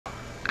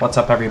What's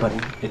up, everybody?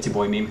 It's your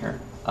boy Meme here.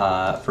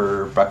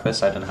 For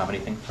breakfast, I didn't have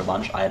anything. For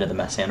lunch, I had the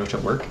mess sandwich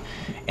at work,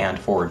 and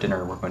for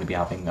dinner, we're going to be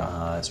having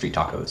street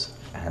tacos,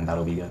 and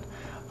that'll be good.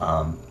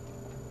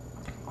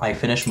 I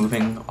finished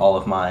moving all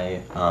of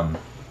my.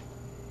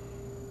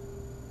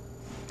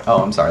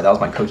 Oh, I'm sorry. That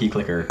was my cookie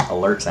clicker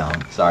alert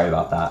sound. Sorry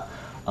about that.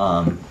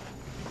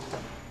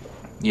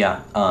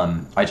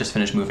 I just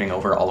finished moving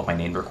over all of my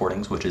named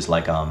recordings, which is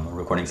like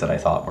recordings that I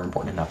thought were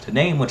important enough to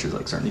name, which is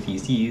like certain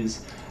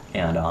VCs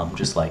and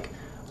just like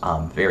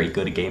very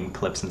good game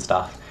clips and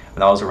stuff.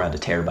 And that was around a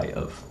terabyte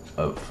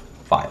of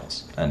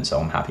files, and so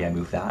I'm happy I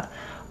moved that.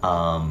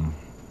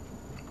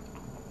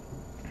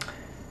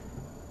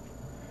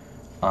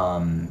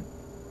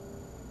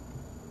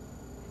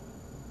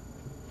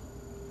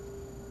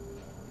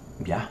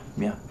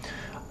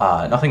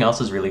 Nothing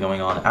else is really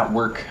going on at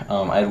work.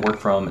 I had work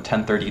from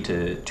 10:30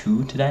 to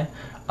 2 today.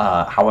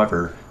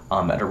 However,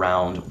 at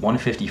around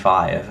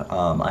 1:55,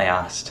 I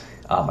asked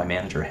my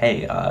manager,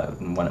 hey,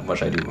 what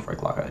should I do before I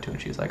clock out at 2? And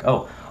she was like,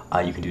 oh,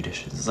 you can do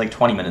dishes. It's like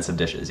 20 minutes of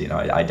dishes, you know.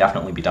 I'd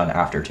definitely be done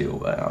after 2,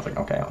 but I was like,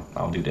 okay,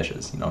 I'll do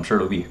dishes. You know, I'm sure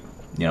it'll be,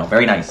 you know,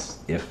 very nice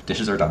if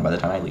dishes are done by the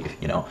time I leave,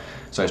 you know.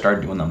 So I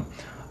started doing them.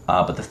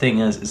 But the thing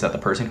is that the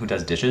person who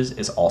does dishes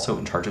is also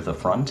in charge of the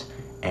front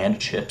and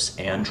chips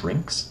and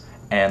drinks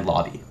and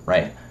lobby,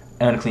 right?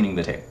 And cleaning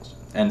the tables.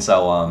 And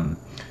so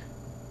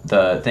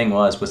the thing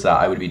was that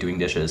I would be doing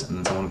dishes, and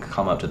then someone would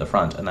come up to the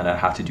front, and then I'd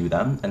have to do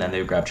them, and then they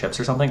would grab chips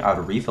or something. I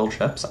would refill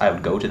chips. I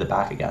would go to the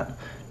back again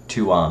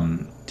to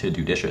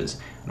do dishes.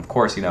 And of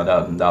course, you know,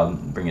 that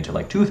would bring it to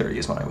like 2:30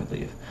 is when I would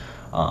leave.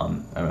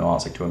 And my mom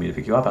was like, do you want me to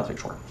pick you up? I was like,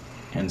 sure.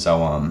 And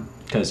so,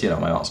 because, you know,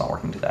 my mom's not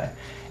working today.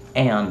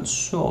 And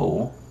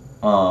so,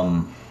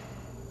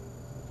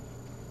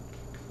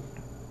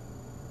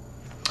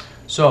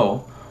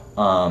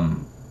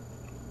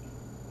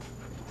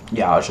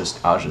 yeah, I was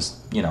just,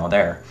 you know,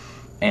 there,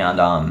 and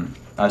I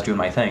was doing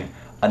my thing,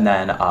 and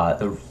then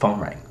the phone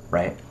rang,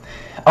 right?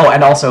 Oh,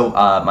 and also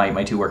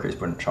my 2 workers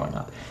weren't showing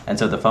up, and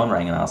so the phone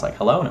rang, and I was like,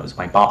 hello, and it was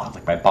my boss,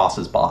 like my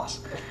boss's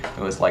boss.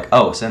 It was like,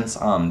 oh, since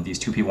these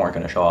 2 people weren't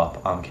going to show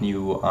up, can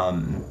you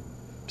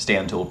stay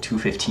until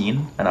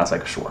 2:15? And I was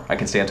like, sure, I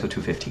can stay until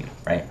 2:15,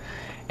 right?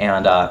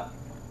 And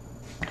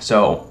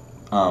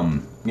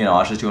you know, I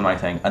was just doing my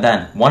thing. And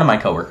then one of my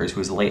coworkers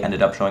who was late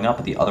ended up showing up,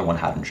 but the other one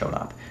hadn't shown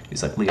up. He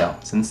was like, Leo,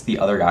 since the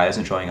other guy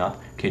isn't showing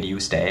up, could you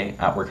stay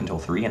at work until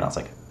 3? And I was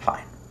like,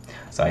 fine.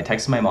 So I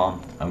texted my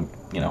mom,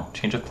 you know,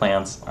 change of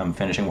plans. I'm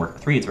finishing work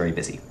at 3. It's very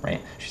busy,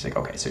 right? She's like,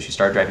 okay. So she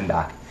started driving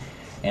back.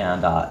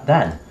 And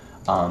then,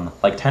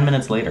 like 10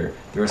 minutes later,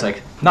 there was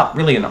like, not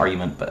really an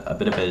argument, but a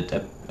bit of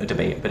a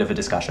debate, a bit of a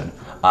discussion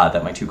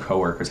that my 2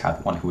 coworkers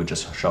had, one who had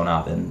just shown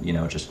up and, you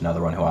know, just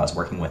another one who I was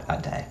working with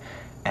that day.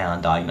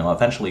 And, you know,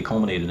 eventually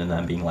culminated in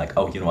them being like,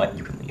 oh, you know what,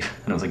 you can leave.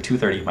 And it was like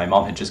 2:30. My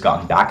mom had just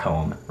gotten back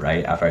home,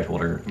 right, after I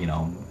told her, you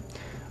know,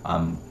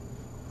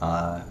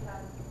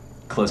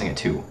 closing at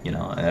 2, you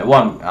know. And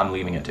I'm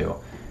leaving at 2.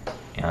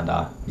 And,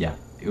 yeah,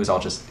 it was all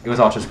just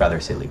rather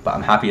silly. But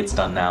I'm happy it's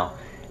done now.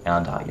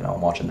 And, you know,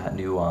 I'm watching that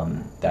new,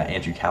 that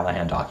Andrew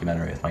Callahan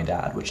documentary with my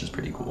dad, which is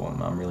pretty cool. And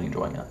I'm really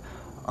enjoying it.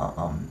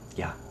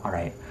 Yeah, all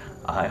right.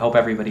 I hope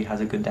everybody has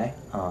a good day.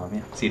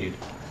 Yeah, see you, dude.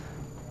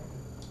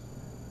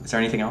 Is there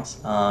anything else?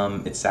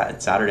 It's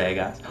Saturday,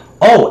 guys.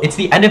 Oh, it's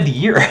the end of the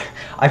year.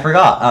 I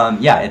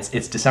forgot. Yeah,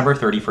 it's December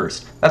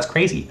 31st. That's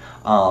crazy.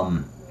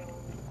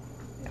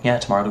 Yeah,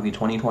 tomorrow will be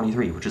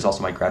 2023, which is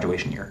also my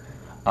graduation year.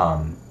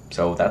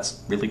 So that's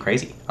really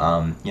crazy.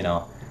 You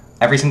know,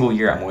 every single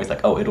year I'm always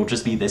like, oh, it'll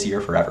just be this year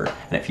forever.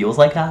 And it feels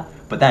like that.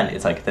 But then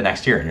it's like the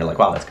next year and you're like,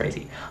 wow, that's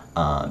crazy.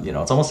 You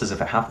know, it's almost as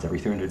if it happens every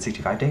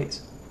 365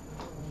 days.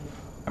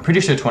 I'm pretty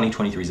sure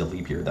 2023 is a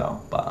leap year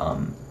though, but,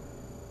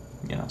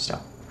 you know,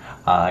 still.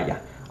 Yeah,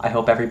 I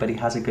hope everybody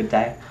has a good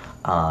day.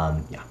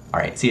 Yeah, all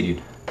right, see you,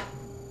 dude.